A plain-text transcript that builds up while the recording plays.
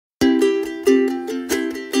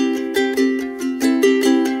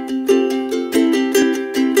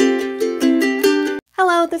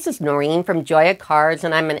Hello, this is Noreen from Joya Cards,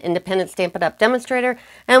 and I'm an independent Stampin' Up! Demonstrator,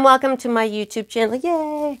 and welcome to my YouTube channel.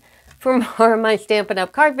 Yay! For more of my Stampin'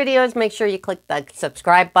 Up! Card videos, make sure you click the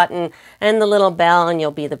subscribe button and the little bell, and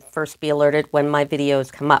you'll be the first to be alerted when my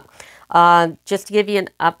videos come up. Just to give you an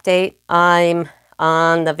update, I'm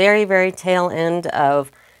on the very, very tail end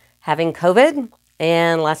of having COVID,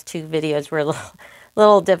 and last two videos were a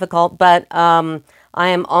little difficult, but I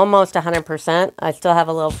am almost 100%. I still have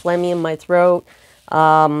a little phlegmy in my throat.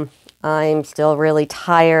 I'm still really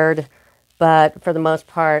tired, but for the most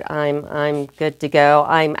part, I'm good to go.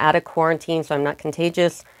 I'm out of quarantine, so I'm not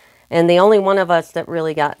contagious. And the only one of us that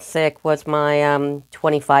really got sick was my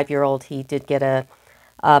 25-year-old. He did get a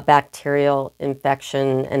bacterial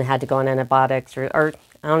infection and had to go on antibiotics, or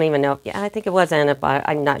I don't even know. Yeah, I think it was antibiotics.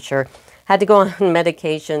 I'm not sure. Had to go on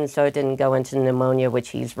medication so it didn't go into pneumonia, which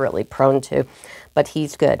he's really prone to, but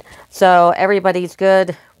he's good. So everybody's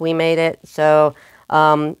good. We made it. So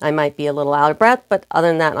I might be a little out of breath, but other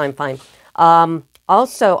than that, I'm fine.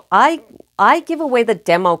 Also, I give away the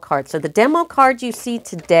demo card. So the demo card you see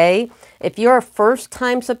today, if you're a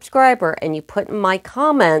first-time subscriber and you put in my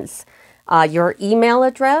comments your email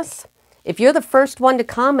address, if you're the first one to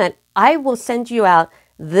comment, I will send you out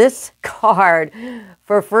this card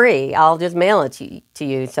for free. I'll just mail it to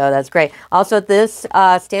you, so that's great. Also, this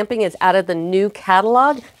stamping is out of the new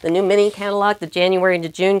catalog, the new mini catalog, the January to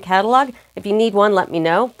June catalog. If you need one, let me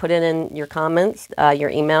know. Put it in your comments,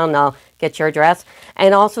 your email, and I'll get your address.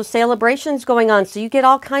 And also celebrations going on, so you get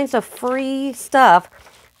all kinds of free stuff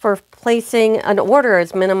for placing an order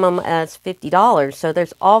as minimum as $50. So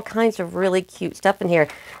there's all kinds of really cute stuff in here.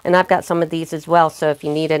 And I've got some of these as well, so if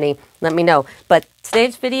you need any, let me know. But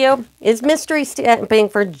today's video is mystery stamping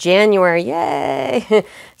for January. Yay!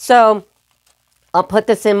 So I'll put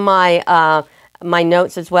this in my my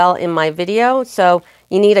notes as well in my video. So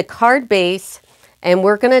you need a card base, and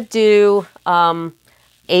we're gonna do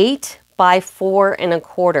 8 by 4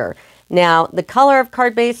 1/4. Now, the color of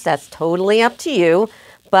card base, that's totally up to you.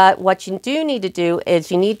 But what you do need to do is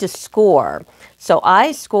you need to score. So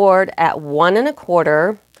I scored at 1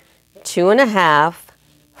 1/4, 2 1/2,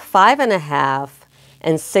 5 1/2,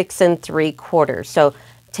 and 6 3/4. So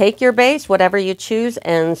take your base, whatever you choose,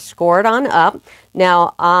 and score it on up.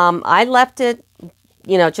 Now, I left it,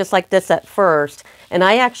 you know, just like this at first. And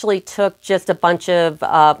I actually took just a bunch of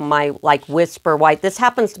my, like, Whisper White. This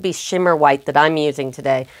happens to be Shimmer White that I'm using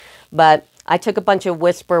today. But I took a bunch of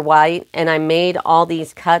Whisper White and I made all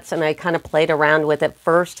these cuts, and I kind of played around with it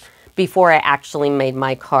first before I actually made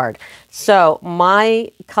my card. So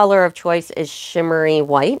my color of choice is Shimmery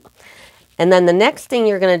White. And then the next thing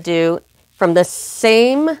you're going to do, from the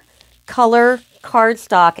same color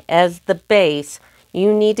cardstock as the base,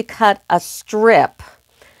 you need to cut a strip,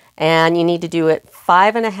 and you need to do it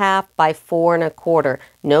 5 1/2 by 4 1/4.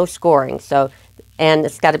 No scoring. So, and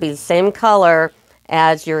it's got to be the same color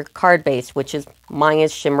as your card base, which is, mine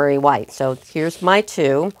is Shimmery White. So here's my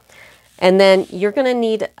 2. And then you're going to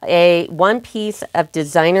need one piece of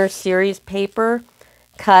designer series paper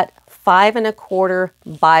cut 5 1/4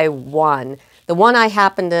 by 1. The one I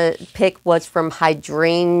happened to pick was from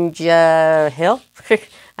Hydrangea Hill.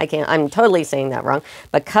 I'm totally saying that wrong,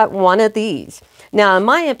 but cut one of these. Now, in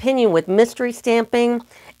my opinion, with mystery stamping,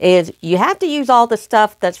 is you have to use all the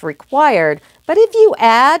stuff that's required, but if you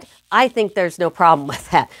add, I think there's no problem with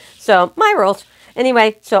that. So my rules.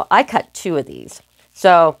 Anyway, so I cut 2 of these.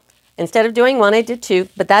 So instead of doing 1, I did 2,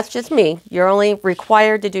 but that's just me. You're only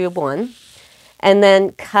required to do 1. And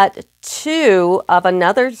then cut 2 of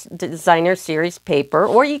another designer series paper,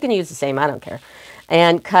 or you can use the same, I don't care.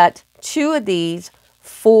 And cut 2 of these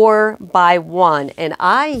 4 by 1. And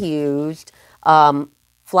I used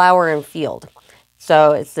Flower and Field.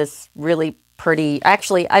 So it's this really pretty,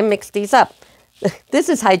 actually I mixed these up. This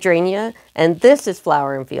is Hydrangea, and this is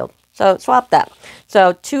Flower and Field. So swap that.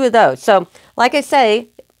 So 2 of those. So like I say,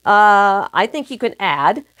 I think you can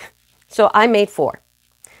add. So I made 4.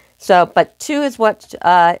 So, but 2 is what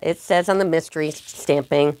it says on the mystery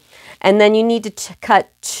stamping. And then you need to cut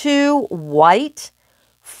 2 white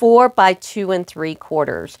 4 by 2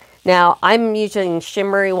 3/4. Now, I'm using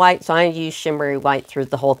Shimmery White, so I use Shimmery White through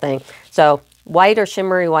the whole thing. So white or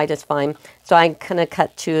Shimmery White is fine. So I'm going to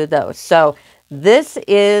cut 2 of those. So this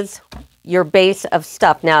is your base of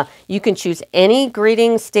stuff. Now, you can choose any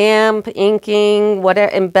greeting, stamp, inking,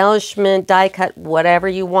 whatever, embellishment, die cut, whatever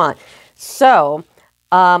you want. So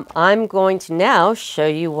I'm going to now show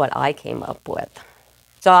you what I came up with.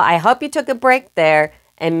 So I hope you took a break there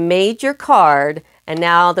and made your card. And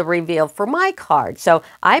now the reveal for my card. So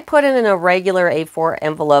I put it in a regular A4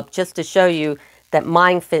 envelope just to show you that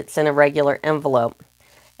mine fits in a regular envelope.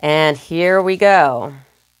 And here we go.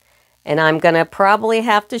 And I'm going to probably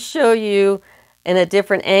have to show you in a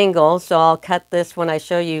different angle, so I'll cut this when I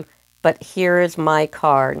show you. But here is my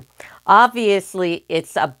card. Obviously,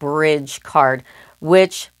 it's a bridge card,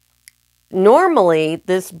 which normally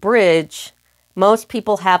this bridge, most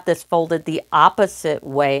people have this folded the opposite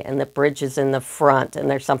way and the bridge is in the front and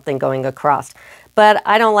there's something going across. But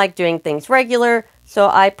I don't like doing things regular, so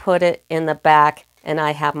I put it in the back and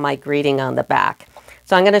I have my greeting on the back.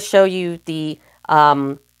 So I'm going to show you the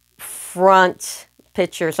front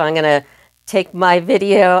picture. So I'm going to take my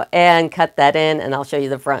video and cut that in, and I'll show you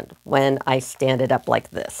the front when I stand it up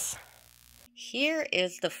like this. Here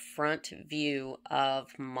is the front view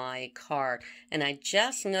of my card, and I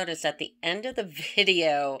just noticed at the end of the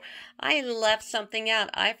video I left something out.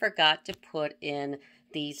 I forgot to put in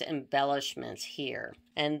these embellishments here,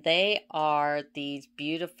 and they are these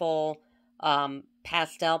beautiful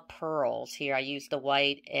pastel pearls here. I used the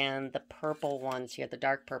white and the purple ones here, the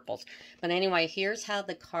dark purples. But anyway, here's how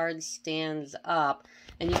the card stands up,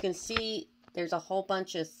 and you can see there's a whole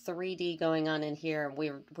bunch of 3D going on in here.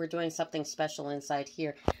 We're doing something special inside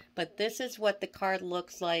here. But this is what the card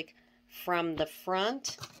looks like from the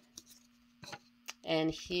front.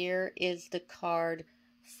 And here is the card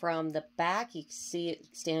from the back. You can see it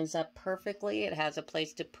stands up perfectly. It has a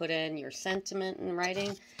place to put in your sentiment and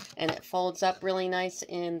writing. And it folds up really nice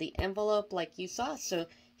in the envelope like you saw. So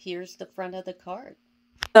here's the front of the card.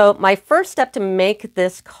 So my first step to make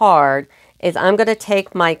this card is I'm going to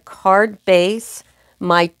take my card base,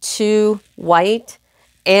 my 2 white,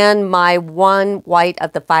 and my 1 white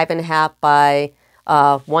of the 5.5 by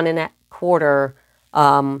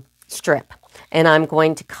 1.25 strip. And I'm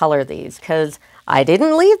going to color these because I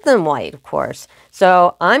didn't leave them white, of course.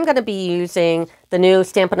 So I'm going to be using the new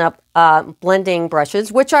Stampin' Up blending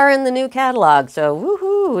brushes, which are in the new catalog. So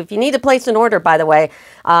woohoo! If you need to place an order, by the way,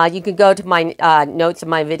 you can go to my notes of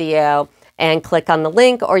my video and click on the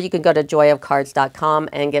link, or you can go to joyofcards.com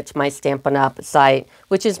and get to my Stampin' Up site,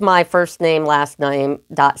 which is my first name, last name,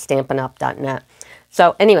 .stampinup.net.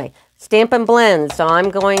 So anyway, Stampin' Blend. So I'm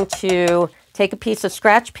going to take a piece of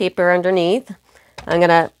scratch paper underneath. I'm going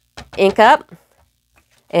to ink up,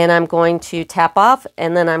 and I'm going to tap off,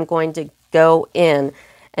 and then I'm going to go in.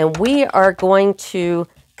 And we are going to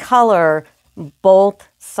color both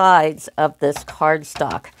sides of this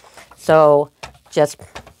cardstock. So just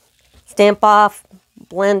stamp off,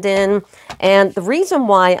 blend in. And the reason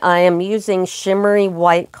why I am using shimmery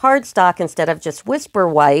white cardstock instead of just whisper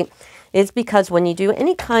white is because when you do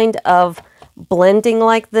any kind of blending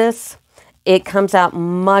like this, it comes out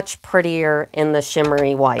much prettier in the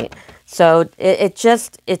shimmery white. So it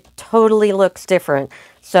totally looks different.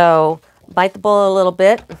 So bite the bullet a little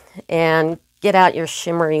bit and get out your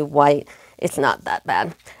shimmery white. It's not that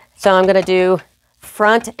bad. So I'm going to do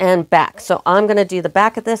front and back. So I'm going to do the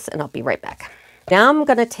back of this, and I'll be right back. Now I'm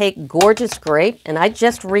going to take Gorgeous Grape, and I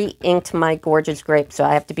just re-inked my Gorgeous Grape, so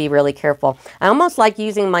I have to be really careful. I almost like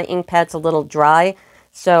using my ink pads a little dry,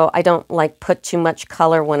 so I don't like put too much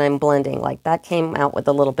color when I'm blending. Like that came out with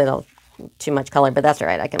a little bit of too much color, but that's all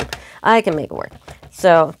right. I can make it work.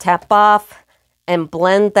 So tap off and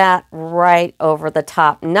blend that right over the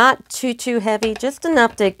top. Not too heavy, just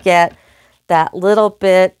enough to get that little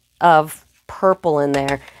bit of purple in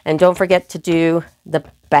there. And don't forget to do the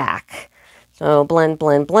back. So blend,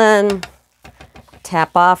 blend, blend.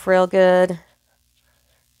 Tap off real good.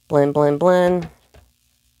 Blend, blend, blend.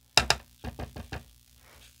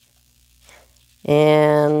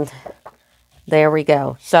 And there we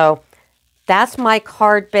go. So that's my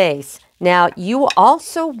card base. Now you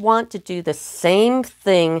also want to do the same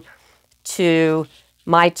thing to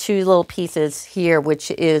my 2 little pieces here,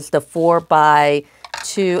 which is the 4 by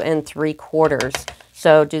 2 3/4.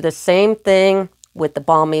 So do the same thing with the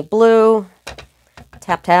balmy blue.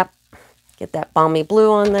 Tap, tap. Get that balmy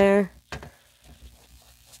blue on there.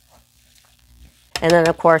 And then,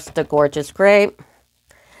 of course, the Gorgeous Grape.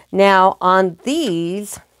 Now, on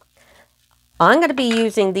these, I'm going to be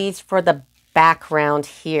using these for the background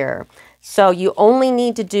here. So you only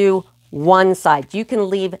need to do one side. You can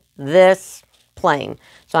leave this plain.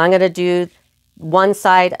 So I'm going to do one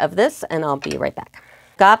side of this, and I'll be right back.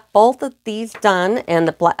 Got both of these done, and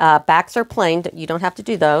the backs are plain. You don't have to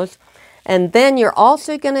do those. And then you're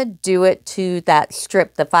also going to do it to that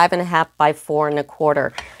strip, the 5.5 by 4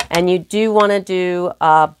 1/4. And you do want to do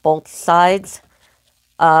both sides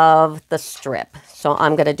of the strip. So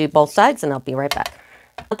I'm going to do both sides, and I'll be right back.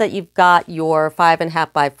 Now that you've got your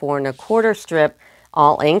 5.5 by 4 1/4 strip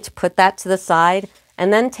all inked, put that to the side,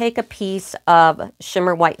 and then take a piece of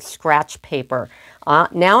shimmer white scratch paper.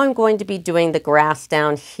 Now I'm going to be doing the grass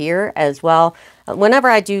down here as well. Whenever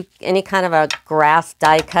I do any kind of a grass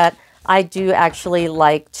die cut, I do actually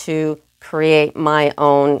like to create my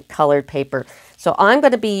own colored paper. So I'm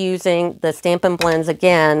going to be using the Stampin' Blends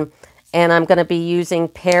again, and I'm going to be using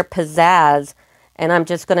Pear Pizzazz, and I'm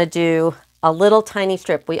just going to do a little tiny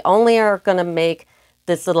strip. We only are going to make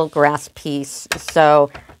this little grass piece.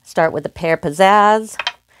 So start with the Pear Pizzazz,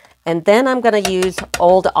 and then I'm going to use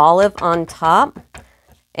Old Olive on top,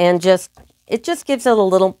 and it just gives it a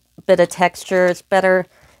little bit of texture. It's better.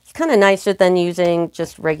 It's kind of nicer than using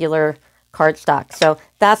just regular cardstock. So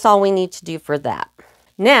that's all we need to do for that.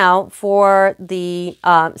 Now for the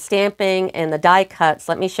stamping and the die cuts,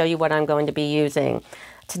 let me show you what I'm going to be using.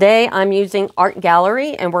 Today I'm using Art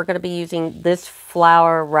Gallery, and we're going to be using this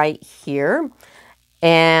flower right here.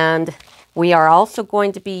 And we are also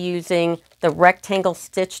going to be using the rectangle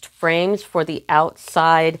stitched frames for the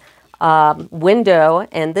outside window.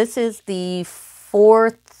 And this is the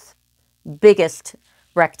 4th biggest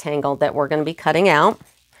rectangle that we're going to be cutting out.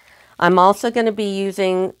 I'm also going to be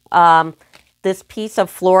using this piece of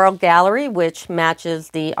Floral Gallery, which matches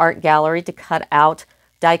the Art Gallery, to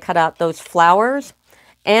die cut out those flowers.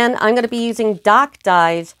 And I'm going to be using dock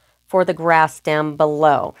dies for the grass down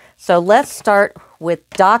below. So let's start with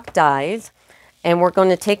dock dies, and we're going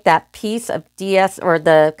to take that piece of DS, or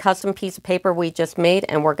the custom piece of paper we just made,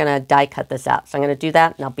 and we're going to die cut this out. So I'm going to do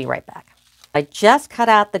that, and I'll be right back. I just cut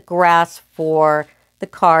out the grass for the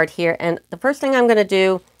card here, and the first thing I'm going to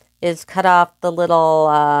do is cut off the little,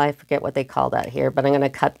 I forget what they call that here, but I'm going to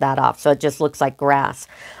cut that off so it just looks like grass.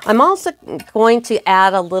 I'm also going to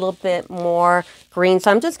add a little bit more green.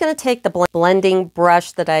 So I'm just going to take the blending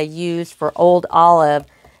brush that I used for Old Olive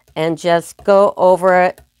and just go over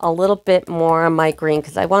it a little bit more on my green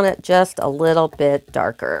because I want it just a little bit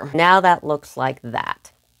darker. Now that looks like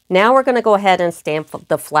that. Now we're going to go ahead and stamp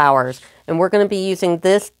the flowers, and we're going to be using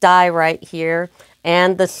this die right here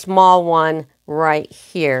and the small one right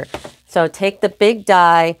here. So take the big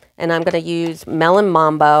die, and I'm going to use Melon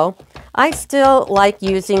Mambo. I still like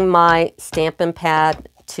using my Stampin' Pad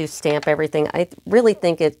to stamp everything. I really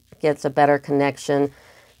think it gets a better connection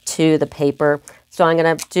to the paper. So I'm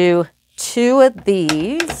going to do 2 of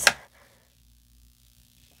these.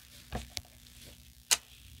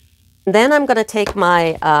 Then I'm going to take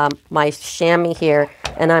my my chamois here,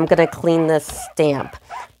 and I'm going to clean this stamp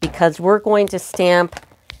because we're going to stamp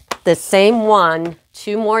the same one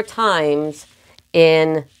 2 more times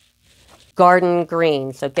in garden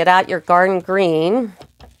green. So get out your garden green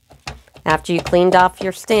after you cleaned off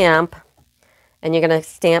your stamp, and you're going to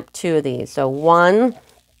stamp 2 of these. So 1,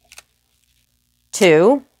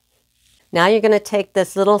 2. Now you're going to take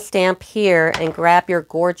this little stamp here and grab your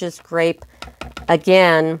gorgeous grape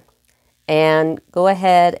again and go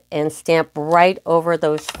ahead and stamp right over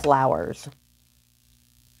those flowers.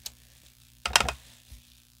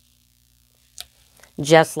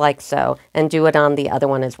 Just like so, and do it on the other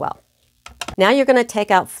one as well. Now you're going to take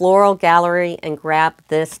out Floral Gallery and grab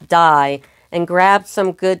this die and grab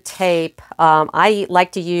some good tape. I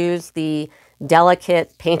like to use the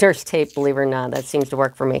delicate painter's tape, believe it or not. That seems to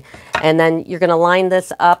work for me. And then you're going to line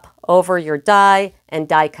this up over your die and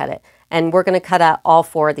die cut it. And we're going to cut out all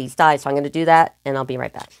 4 of these dies. So I'm going to do that, and I'll be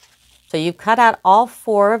right back. So you've cut out all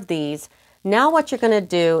 4 of these. Now what you're going to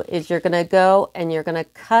do is you're going to go and you're going to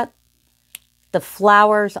cut the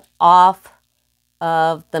flowers off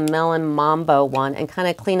of the Melon Mambo one and kind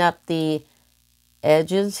of clean up the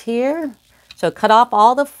edges here. So cut off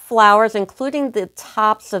all the flowers, including the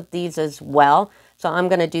tops of these as well. So I'm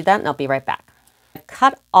going to do that, and I'll be right back.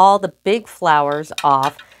 Cut all the big flowers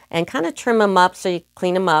off and kind of trim them up so you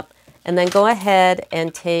clean them up. And then go ahead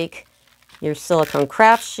and take your silicone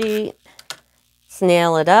craft sheet,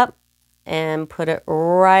 snail it up, and put it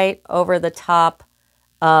right over the top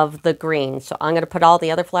of the green. So I'm going to put all the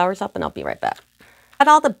other flowers up, and I'll be right back. Cut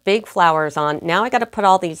all the big flowers on. Now I got to put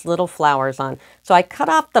all these little flowers on. So I cut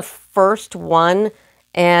off the first one,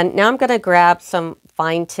 and now I'm going to grab some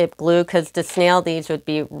fine tip glue because to snail these would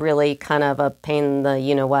be really kind of a pain in the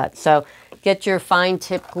you-know-what. So get your fine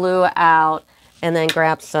tip glue out, and then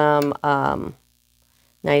grab some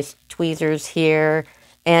nice tweezers here.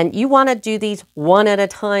 And you want to do these one at a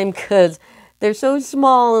time because they're so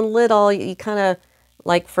small and little, you kind of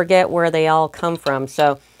like forget where they all come from.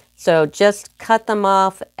 So just cut them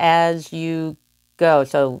off as you go.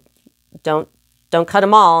 So don't cut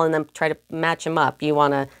them all and then try to match them up. You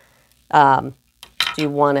want to do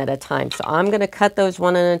one at a time. So I'm going to cut those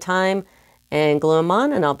one at a time and glue them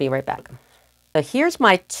on, and I'll be right back. So here's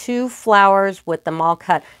my 2 flowers with them all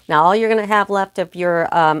cut. Now all you're going to have left of your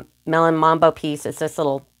Melon Mambo piece is this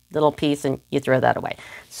little piece, and you throw that away.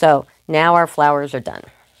 So now our flowers are done.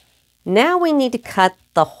 Now we need to cut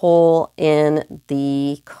the hole in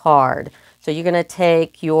the card. So you're going to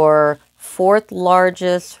take your 4th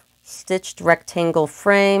largest stitched rectangle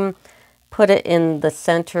frame, put it in the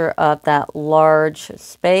center of that large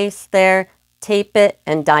space there, tape it,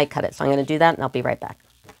 and die cut it. So I'm going to do that, and I'll be right back.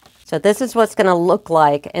 So this is what's going to look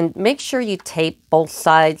like, and make sure you tape both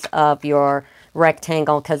sides of your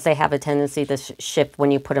rectangle because they have a tendency to shift when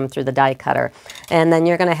you put them through the die cutter. And then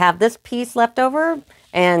you're going to have this piece left over,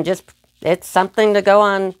 and just it's something to go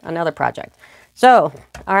on another project. So,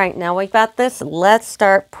 all right, now we've got this. Let's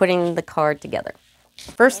start putting the card together.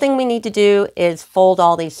 First thing we need to do is fold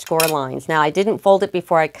all these score lines. Now, I didn't fold it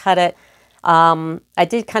before I cut it. I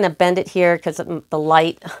did kind of bend it here because the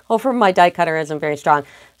light over my die cutter isn't very strong.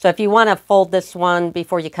 So if you want to fold this one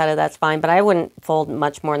before you cut it, that's fine, but I wouldn't fold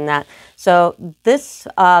much more than that. So this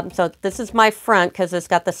is my front because it's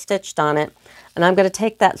got the stitched on it. And I'm going to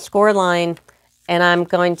take that score line and I'm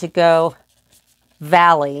going to go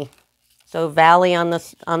valley. So valley on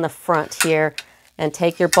the front here, and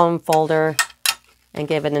take your bone folder and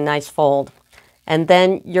give it a nice fold. And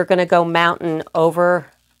then you're going to go mountain over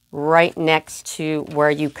right next to where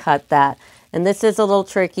you cut that. And this is a little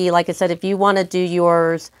tricky. Like I said, if you want to do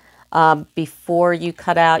yours before you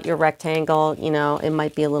cut out your rectangle, you know, it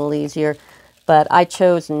might be a little easier. But I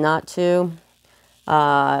chose not to.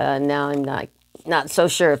 Now I'm not so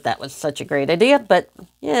sure if that was such a great idea, but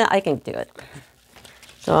yeah, I can do it.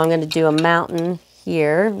 So I'm going to do a mountain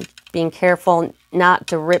here, being careful not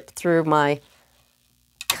to rip through my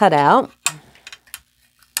cutout.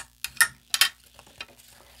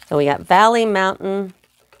 So we got valley, mountain,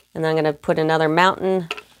 and then I'm going to put another mountain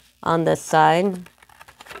on this side.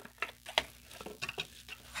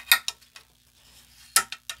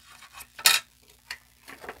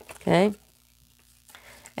 Okay.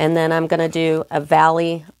 And then I'm going to do a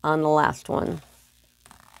valley on the last one.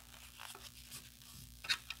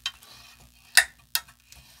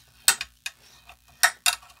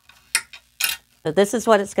 So this is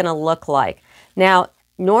what it's going to look like. Now,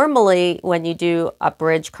 normally when you do a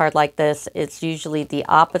bridge card like this, it's usually the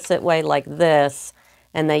opposite way, like this,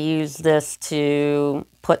 and they use this to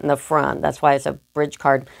put in the front. That's why it's a bridge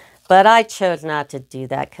card. But I chose not to do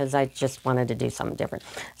that because I just wanted to do something different.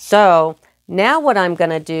 So now what I'm going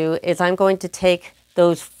to do is I'm going to take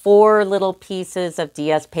those 4 little pieces of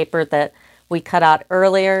DS paper that we cut out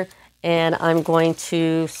earlier, and I'm going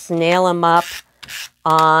to snail them up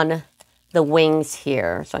on the wings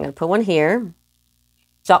here. So I'm going to put one here.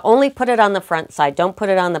 So only put it on the front side. Don't put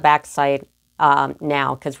it on the back side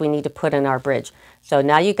now because we need to put in our bridge. So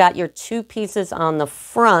now you got your 2 pieces on the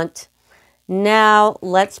front. Now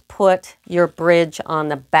let's put your bridge on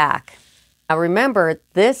the back. Now remember,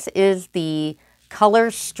 this is the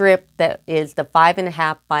color strip that is the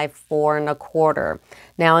 5.5 by 4.25.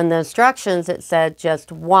 Now in the instructions it said just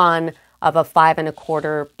one of a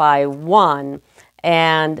 5.25 by 1,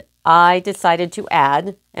 and I decided to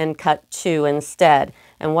add and cut 2 instead.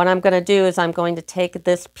 And what I'm going to do is I'm going to take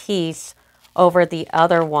this piece over the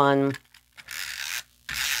other one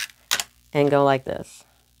and go like this.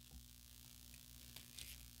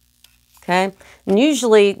 Okay, and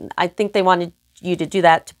usually I think they wanted you to do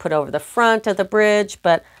that to put over the front of the bridge,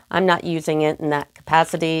 but I'm not using it in that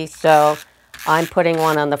capacity. So I'm putting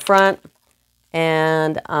one on the front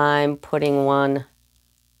and I'm putting one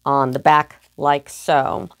on the back like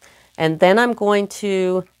so. And then I'm going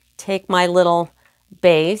to take my little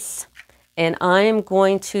base and I'm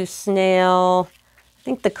going to snail, I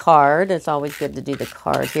think the card, it's always good to do the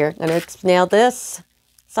card here. I'm going to snail this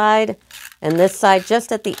side and this side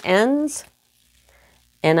just at the ends.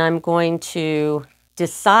 And I'm going to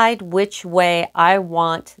decide which way I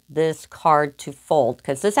want this card to fold,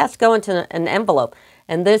 because this has to go into an envelope.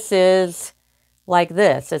 And this is like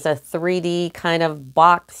this. It's a 3D kind of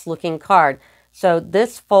box looking card. So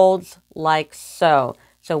this folds like so.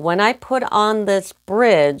 So when I put on this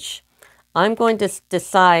bridge, I'm going to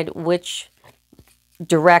decide which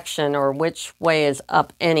direction or which way is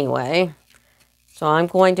up anyway. So I'm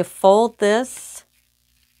going to fold this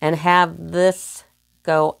and have this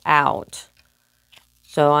go out.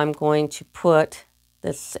 So I'm going to put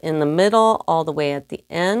this in the middle all the way at the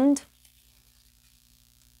end,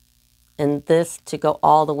 and this to go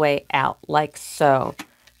all the way out like so.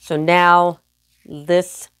 So now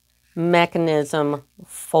this mechanism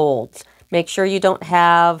folds. Make sure you don't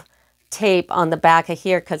have tape on the back of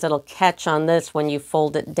here because it'll catch on this when you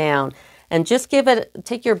fold it down. And just give it,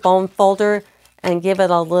 take your bone folder and give it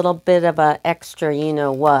a little bit of an extra you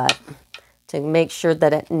know what to make sure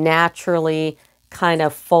that it naturally kind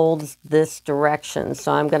of folds this direction.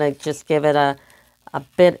 So I'm going to just give it a a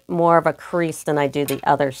bit more of a crease than I do the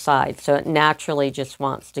other side. So it naturally just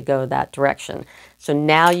wants to go that direction. So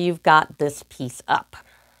now you've got this piece up.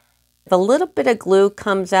 If a little bit of glue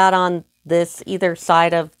comes out on this either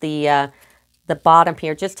side of the bottom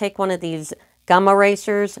here, just take one of these gum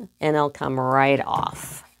erasers and it'll come right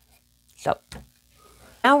off. So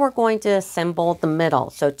now we're going to assemble the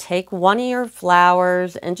middle. So take one of your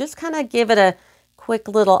flowers and just kind of give it a quick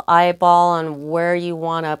little eyeball on where you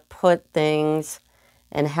want to put things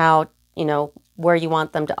and how, you know, where you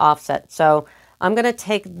want them to offset. So I'm going to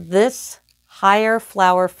take this higher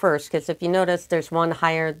flower first, because if you notice, there's one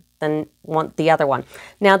higher than the other one.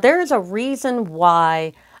 Now, there is a reason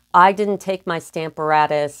why I didn't take my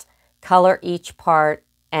Stamparatus, color each part,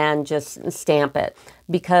 and just stamp it,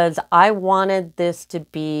 because I wanted this to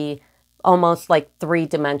be almost like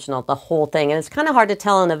three-dimensional, the whole thing. And it's kind of hard to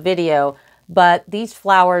tell in a video, but these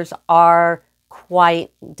flowers are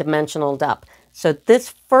quite dimensionaled up. So this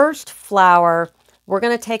first flower, we're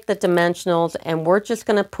going to take the dimensionals and we're just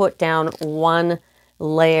going to put down one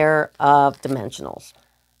layer of dimensionals.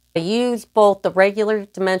 I use both the regular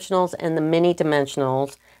dimensionals and the mini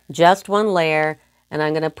dimensionals, just one layer, and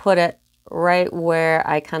I'm going to put it right where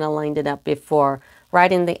I kind of lined it up before,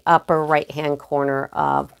 right in the upper right-hand corner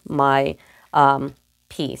of my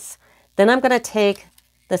piece. Then I'm going to take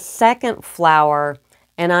the second flower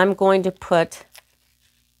and I'm going to put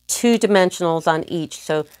two dimensionals on each.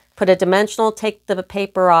 So put a dimensional, take the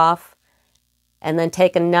paper off, and then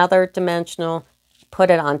take another dimensional,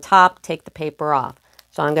 put it on top, take the paper off.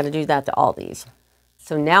 So I'm going to do that to all these.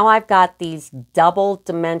 So now I've got these double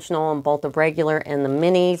dimensional on both the regular and the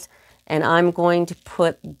minis, and I'm going to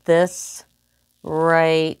put this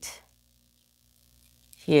right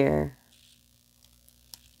here.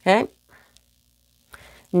 Okay.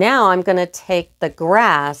 Now I'm going to take the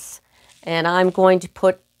grass and I'm going to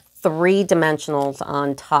put three dimensionals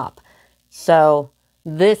on top. So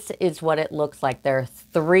this is what it looks like. There are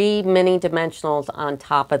three mini dimensionals on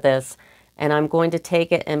top of this, and I'm going to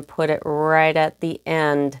take it and put it right at the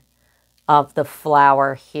end of the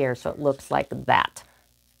flower here, so it looks like that.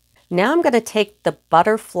 Now I'm going to take the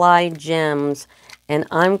butterfly gems and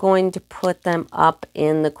I'm going to put them up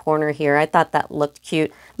in the corner here. I thought that looked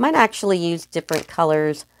cute. Might actually use different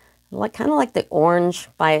colors, like kind of like the orange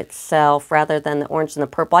by itself rather than the orange and the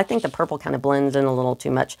purple. I think the purple kind of blends in a little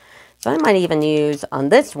too much. So I might even use on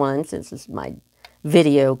this one, since this is my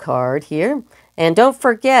video card here. And don't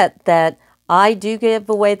forget that I do give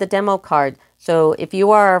away the demo card. So if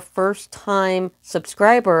you are a first-time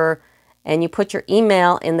subscriber and you put your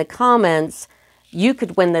email in the comments, you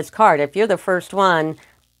could win this card. If you're the first one,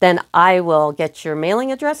 then I will get your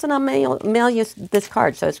mailing address and I'll mail you this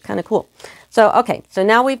card. So it's kind of cool. So, okay, so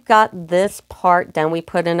now we've got this part done. We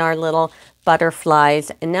put in our little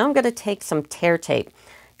butterflies. And now I'm going to take some tear tape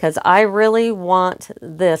because I really want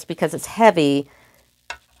this, because it's heavy,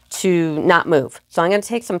 to not move. So I'm going to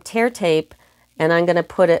take some tear tape and I'm going to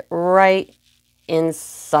put it right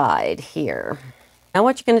inside here. Now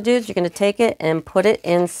what you're going to do is you're going to take it and put it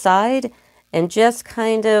inside and just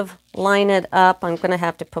kind of line it up. I'm going to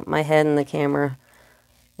have to put my head in the camera,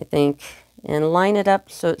 I think, and line it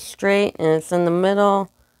up so it's straight and it's in the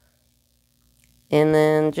middle. And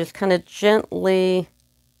then just kind of gently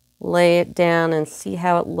lay it down and see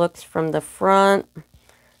how it looks from the front.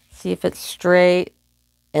 See if it's straight,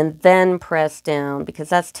 and then press down, because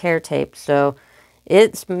that's tear tape. So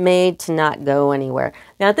it's made to not go anywhere.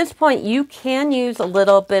 Now at this point you can use a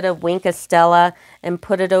little bit of Wink Stella and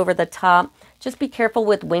put it over the top. Just be careful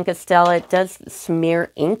with Wink Stella. It does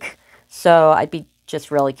smear ink. So I'd be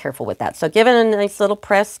just really careful with that. So give it a nice little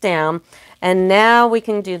press down. And now we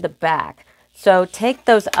can do the back. So take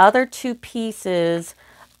those other two pieces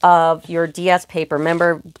of your DS paper.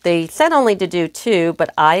 Remember, they said only to do 2,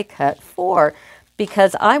 but I cut 4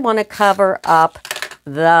 because I want to cover up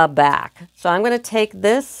the back. So I'm going to take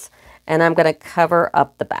this and I'm going to cover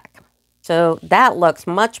up the back. So that looks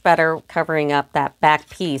much better covering up that back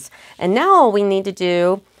piece. And now all we need to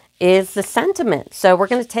do is the sentiment. So we're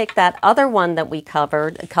going to take that other one that we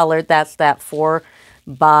colored, that's that 4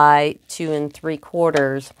 by 2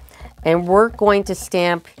 3/4, and we're going to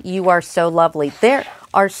stamp "You Are So Lovely." There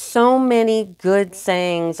are so many good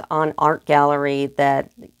sayings on Art Gallery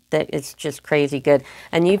that it's just crazy good.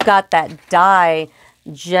 And you've got that die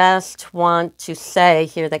just want to say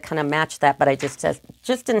here that kind of match that, but I just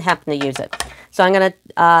didn't happen to use it. So I'm going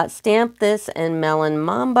to stamp this in Melon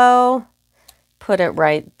Mambo, put it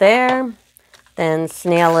right there, then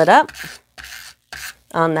snail it up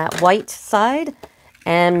on that white side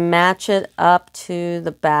and match it up to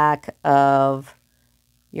the back of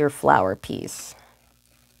your flower piece.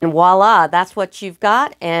 And voila, that's what you've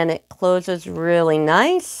got, and it closes really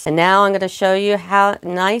nice. And now I'm going to show you how it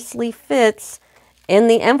nicely fits in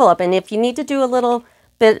the envelope. And if you need to do a little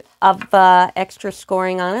bit of extra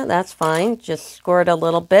scoring on it, that's fine. Just score it a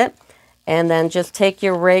little bit. And then just take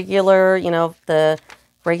your regular, the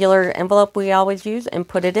regular envelope we always use and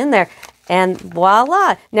put it in there. And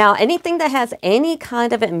voila. Now, anything that has any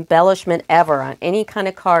kind of embellishment ever on any kind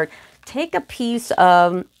of card, take a piece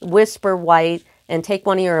of Whisper White and take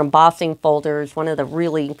one of your embossing folders, one of the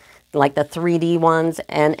really, like the 3D ones,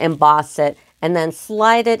 and emboss it. And then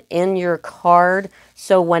slide it in your card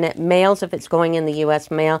so when it mails, if it's going in the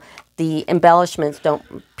U.S. mail, the embellishments don't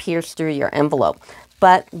pierce through your envelope.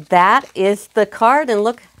 But that is the card, and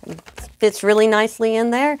look, it fits really nicely in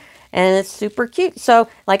there, and it's super cute. So,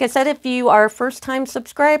 like I said, if you are a first-time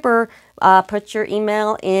subscriber, put your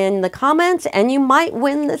email in the comments, and you might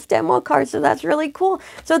win this demo card, so that's really cool.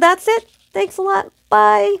 So that's it. Thanks a lot.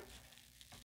 Bye.